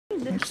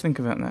Let's think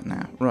about that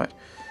now. Right.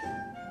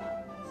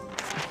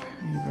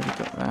 You've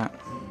already got that.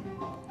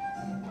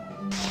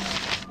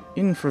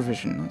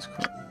 Infravision, that's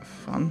quite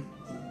fun.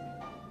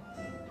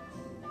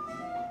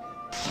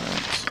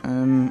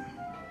 Right,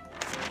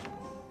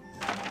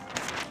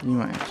 you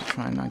might have to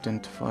try and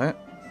identify it.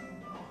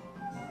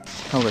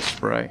 Colour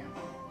spray.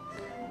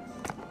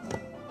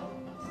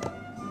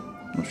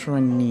 Not sure I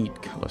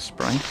need colour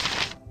spray.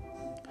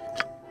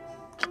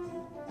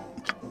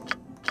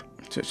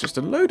 So it's just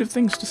a load of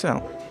things to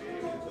sell.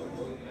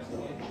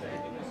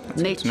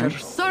 That's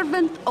Nature's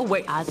servant,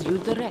 away as you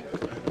direct.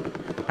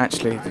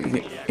 Actually,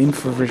 the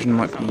infravision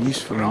might be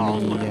useful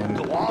in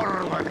the...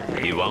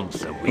 He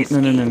wants a whiskey.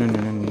 No,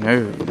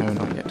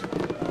 not yet.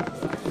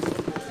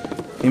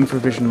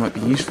 Infravision might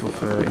be useful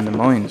for in the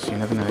mines, you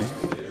never know.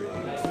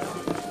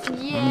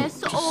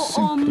 Yes, oh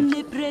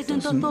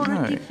omnipresent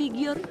authority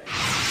figure.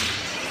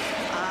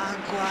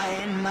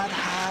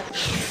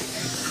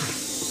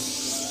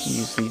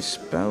 Use these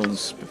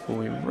spells before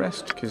we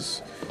rest,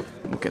 because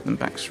we'll get them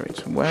back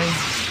straight away.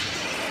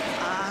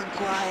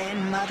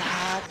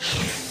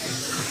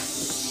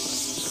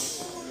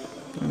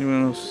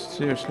 Anyone else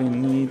seriously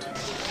need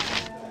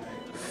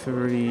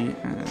 3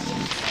 and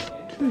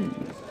 2?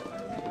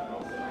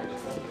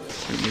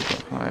 We've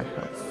got higher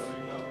health.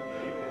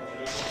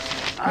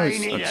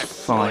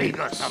 That's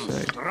 5. Some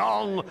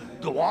strong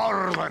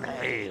dwarven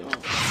ale.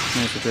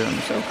 May as well do it on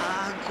myself.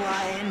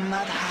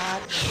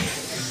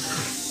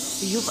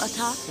 You've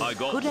attacked. I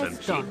got Good some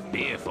as done. cheap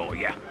beer for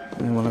you.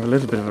 And then we'll have a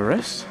little bit of a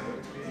rest.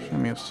 Show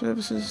me your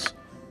services.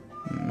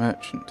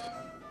 Merchant.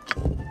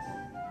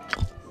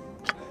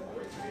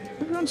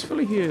 Everyone's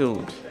fully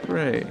healed.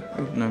 Hooray.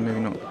 Oh, no, maybe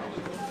not.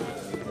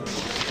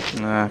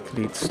 Ah,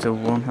 Khalid's still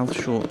 1 health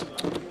short.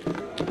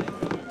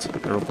 It's a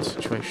terrible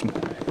situation.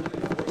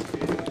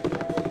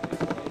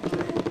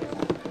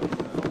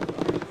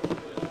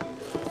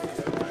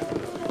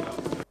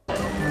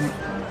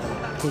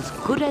 As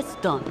good as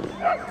done.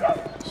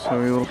 So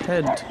we will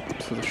head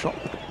to the shop.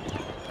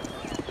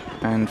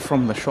 And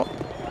from the shop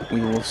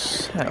we will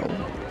sell,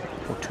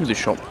 or to the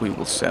shop we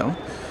will sell,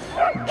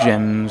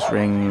 gems,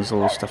 rings,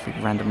 all the stuff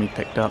we've randomly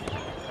picked up.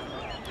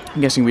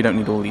 I'm guessing we don't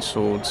need all these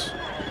swords.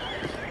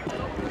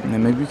 And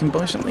then maybe we can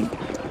buy something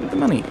with the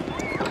money.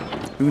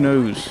 Who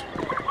knows?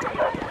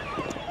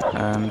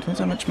 Depends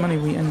how much money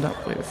we end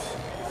up with.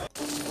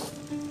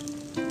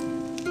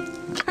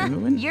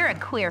 You're a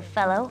queer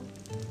fellow.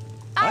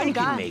 I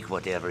can make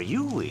whatever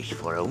you wish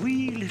for a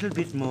wee little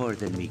bit more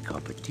than me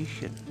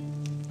competition.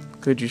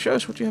 Could you show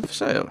us what you have for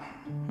sale?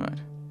 Right.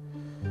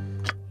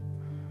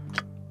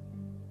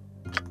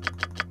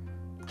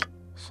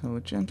 Sell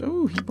the gems.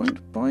 Oh, he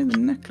won't buy the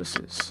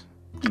necklaces.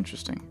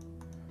 Interesting.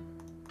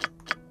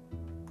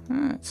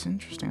 That's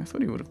interesting. I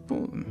thought he would have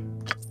bought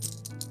them.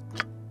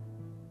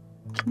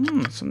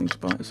 Something to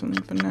buy.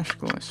 Something for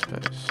Nashkel, I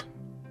suppose.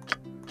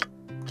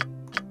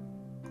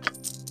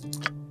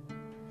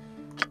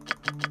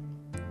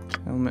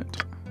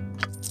 Helmet.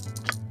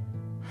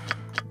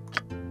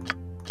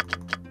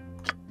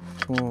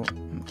 4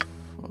 and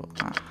 4.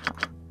 Aha.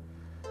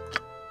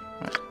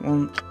 Right.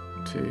 1,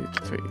 2,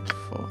 3,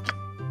 4.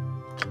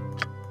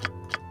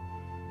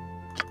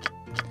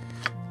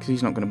 Because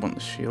he's not going to want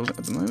the shield at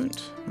the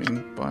moment. We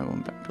can buy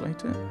one back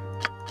later.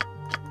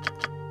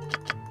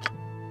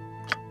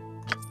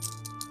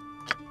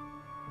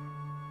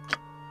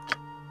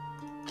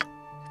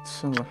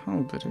 Sell the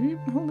halberd. Have you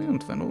been holding on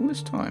to that all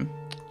this time?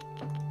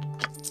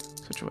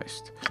 Such a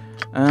waste.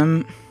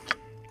 Not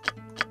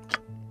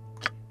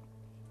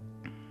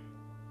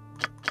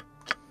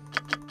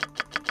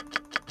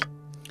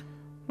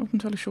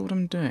entirely sure what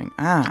I'm doing.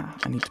 I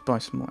need to buy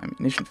some more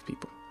ammunition for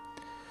people.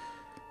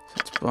 So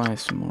let's buy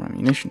some more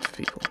ammunition for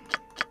people.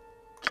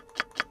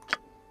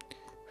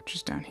 Which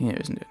is down here,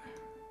 isn't it?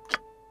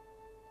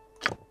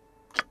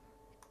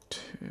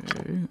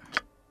 2,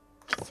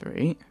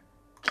 3.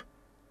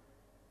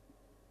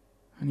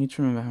 I need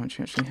to remember how much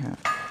you actually have.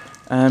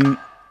 1.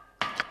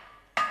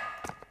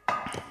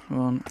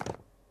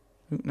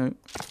 Oh, no.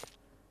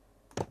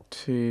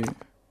 2,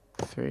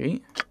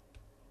 3.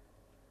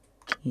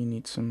 You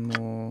need some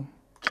more.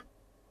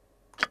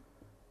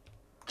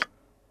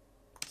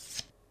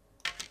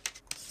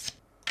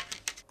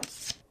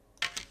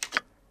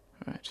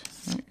 Right,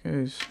 that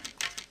goes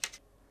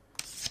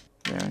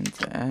there and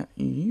there.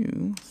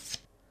 You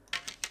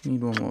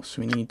need one more,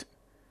 so we need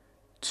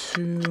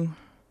 2,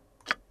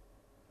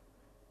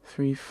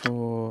 3,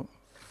 4,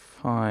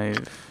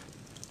 5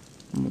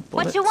 more bullets.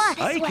 What you want?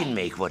 I can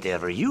make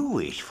whatever you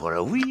wish for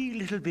a wee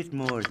little bit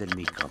more than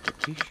me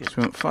competition. So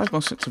we want 5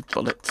 more sets of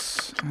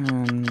bullets,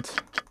 and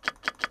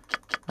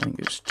I think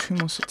it's 2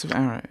 more sets of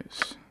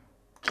arrows.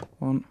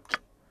 1,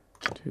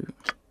 2,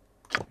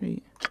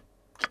 3,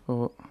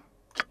 4,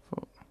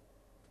 4.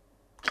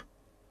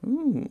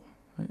 Ooh,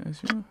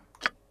 as you are.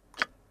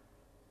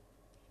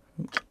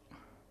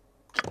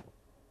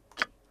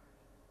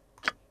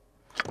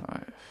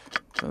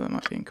 So that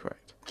might be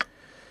incorrect.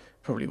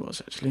 Probably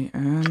was, actually.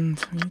 And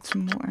we need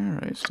some more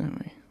arrows, don't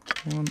we?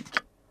 1,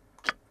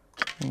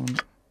 1,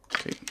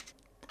 2.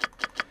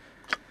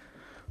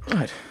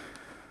 Right.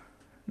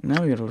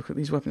 Now we gotta look at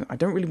these weapons. I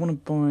don't really want to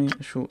buy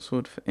a short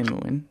sword for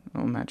Imoen,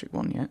 not a magic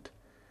one yet.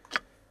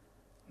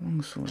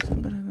 Long sword, is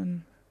that better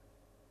than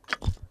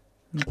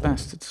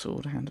bastard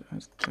sword? Hand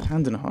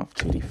and a half,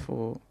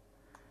 2d4.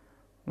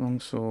 Long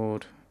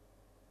sword,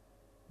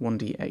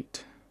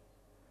 1d8.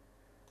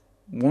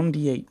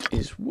 1d8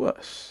 is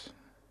worse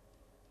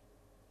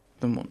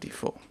than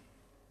 1d4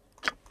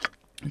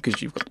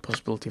 because you've got the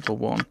possibility of a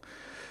 1.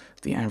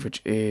 The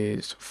average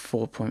is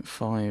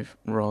 4.5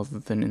 rather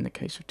than in the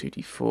case of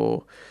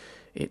 2d4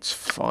 it's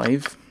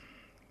 5.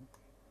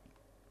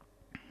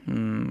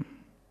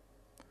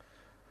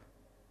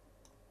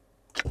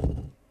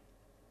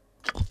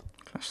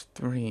 Class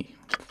 3.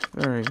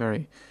 Very,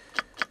 very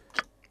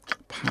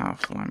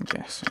powerful, I'm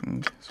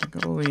guessing. So I've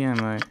got all the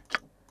ammo.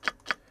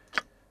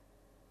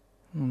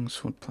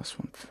 Longsword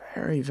 +1.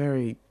 Very,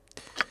 very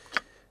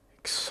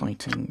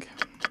exciting.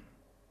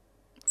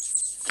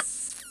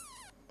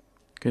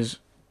 Because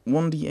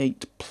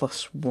 1d8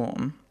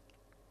 +1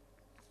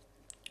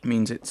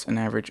 means it's an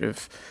average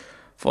of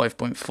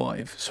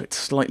 5.5, so it's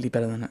slightly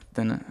better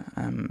than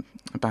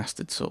a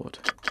bastard sword.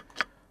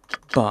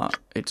 But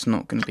it's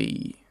not going to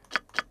be.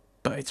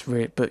 But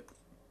for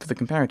the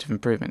comparative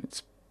improvement,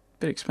 it's a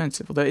bit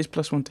expensive. Although it is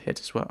 +1 to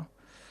hit as well.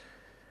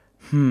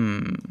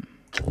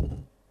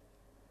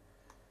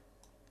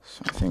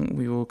 So I think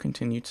we will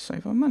continue to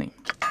save our money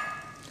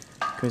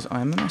because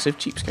I am a massive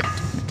cheapskate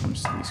when it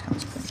comes to these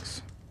kinds of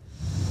things.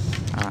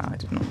 I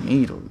did not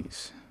need all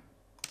these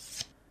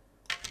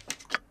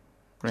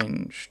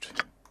ranged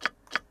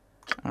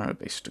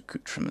arrow-based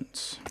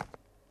accoutrements.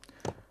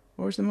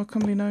 Or is they more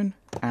commonly known?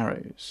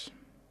 Arrows.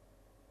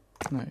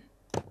 No.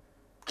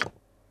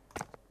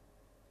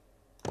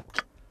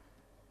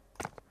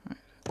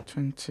 Right,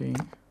 20,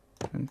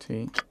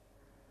 20,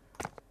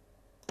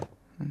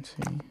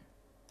 20.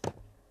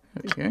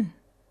 There we go.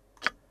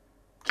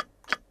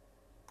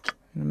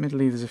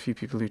 Admittedly, there's a few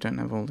people who don't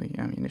have all the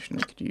ammunition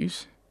they could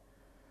use.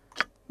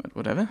 But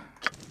whatever.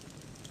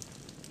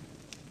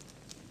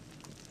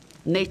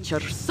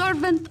 Nature's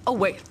servant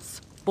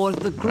awaits for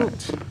the group.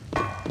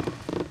 Right.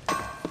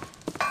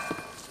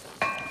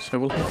 So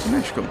we'll head to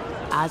Nashkel.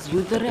 As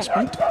you direct.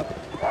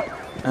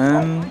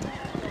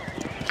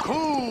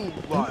 Cool.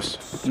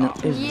 Oops.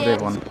 Not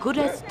everyone. Yes, good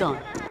as done.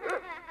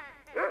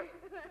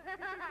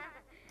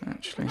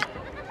 Actually.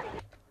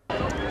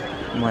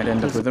 Might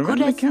end up with a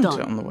random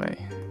encounter on the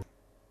way.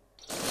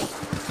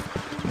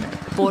 No.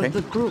 For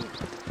the group.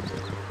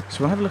 So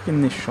we'll have a look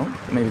in this shop.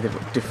 Maybe they've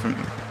got different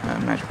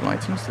magical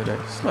items that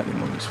are slightly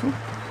more useful.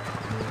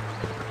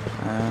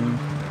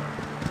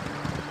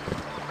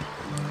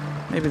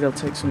 Maybe they'll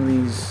take some of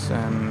these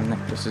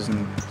necklaces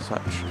and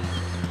such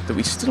that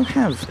we still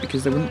have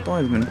because they wouldn't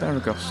buy them in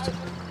Beregost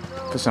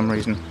for some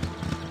reason.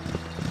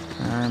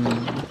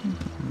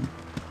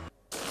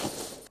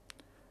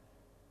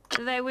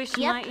 They wish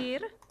my ear?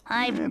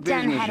 I've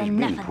done had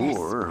enough of this.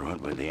 Poor,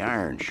 what with the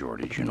iron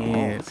shortage and all.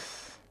 Yes.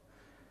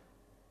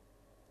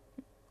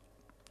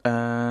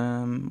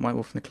 White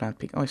Wolf in the Cloud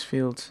Peak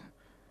Icefields.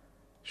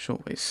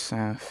 Shortways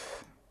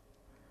south.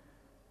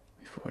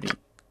 We've already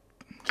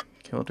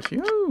killed a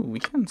few. Oh, we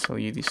can sell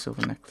you these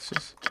silver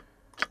necklaces.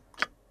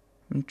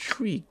 I'm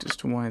intrigued as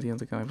to why the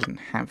other guy wouldn't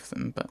have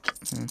them, but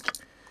I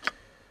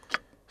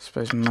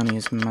suppose money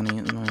is money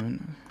at the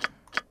moment.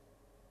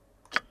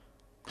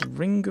 The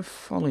Ring of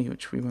Folly,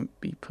 which we won't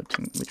be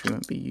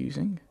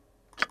using.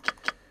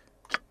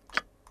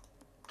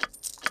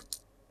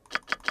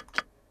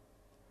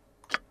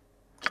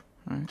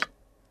 Right.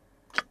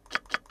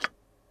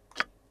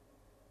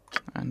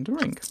 And a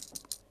ring.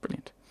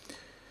 Brilliant.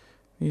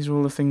 These are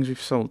all the things we've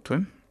sold to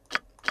him.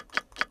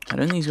 I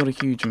don't think he's got a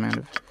huge amount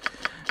of...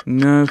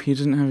 No, he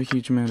doesn't have a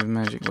huge amount of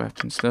magic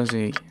weapons, does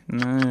he?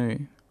 No.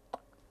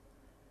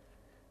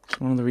 It's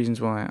one of the reasons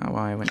why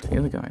I went to the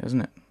other guy,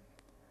 isn't it?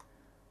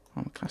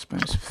 Armor class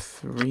bonus of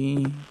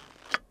 3.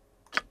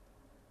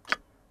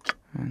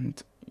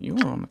 And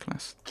your armor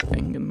class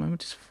thing at the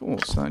moment is 4,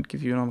 so that would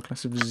give you an armor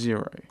class of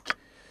 0.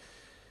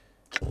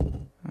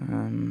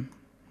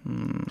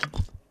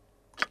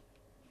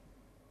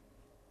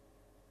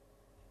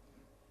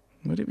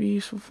 Would it be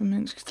useful for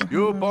Minsk to have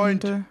You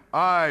point,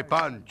 I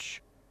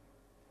punch.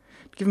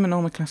 give him an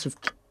armor class of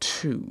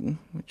 2,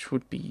 which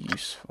would be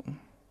useful.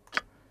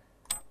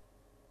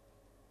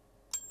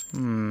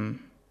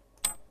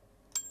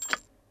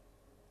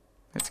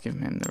 Let's give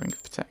him the Ring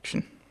of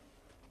Protection.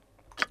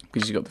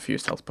 Because he's got the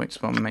fewest health points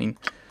of our main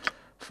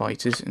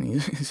fighters, and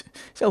his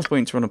health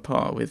points are on a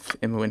par with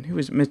Imoen, who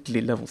is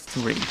admittedly level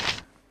 3.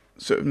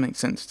 So it would make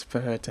sense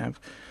for her to have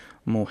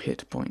more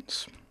hit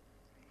points.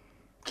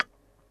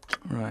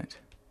 Right.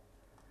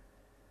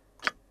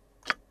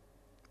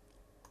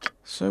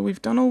 So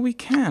we've done all we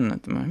can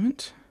at the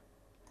moment.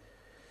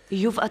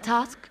 You've a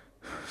task?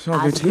 So I'll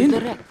go As to you in.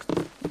 direct.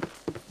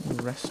 We'll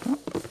rest up.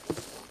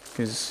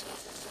 Because...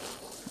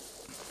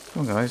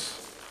 Come on, guys.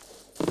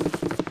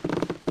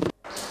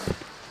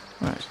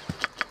 Right.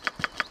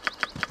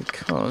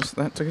 Because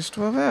that took us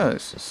 12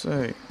 hours,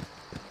 so...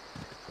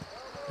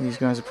 These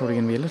guys are probably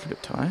going to be a little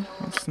bit tired.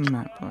 What's the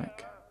map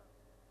like?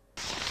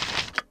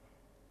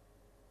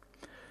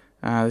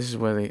 This is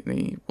where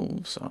the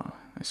wolves are,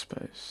 I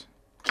suppose.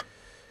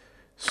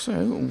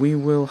 So we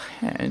will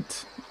head.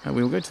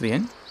 We will go to the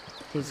inn.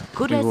 As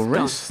good We as will done.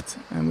 rest,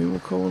 and we will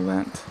call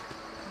that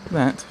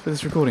for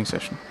this recording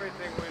session.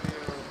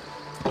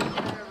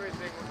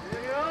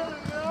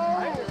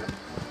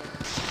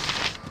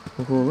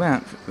 We'll call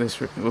that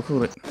we'll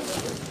call it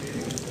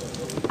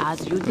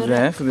As you direct.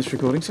 there for this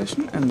recording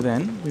session, and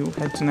then we will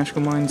head to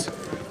Nashkel Mines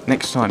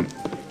next time.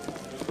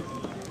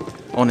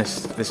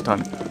 Honest, this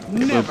time.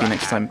 It will be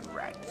next time.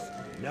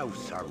 No,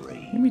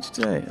 sorry. Maybe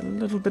today, a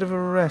little bit of a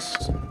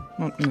rest.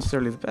 Not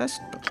necessarily the best,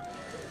 but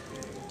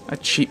a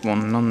cheap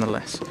one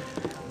nonetheless.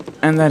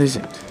 And that is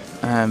it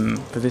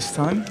for this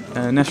time.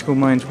 Nashkel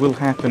Mines will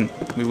happen.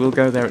 We will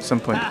go there at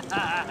some point.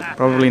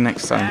 Probably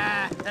next time.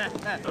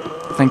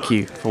 Thank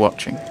you for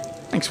watching.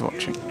 Thanks for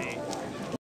watching.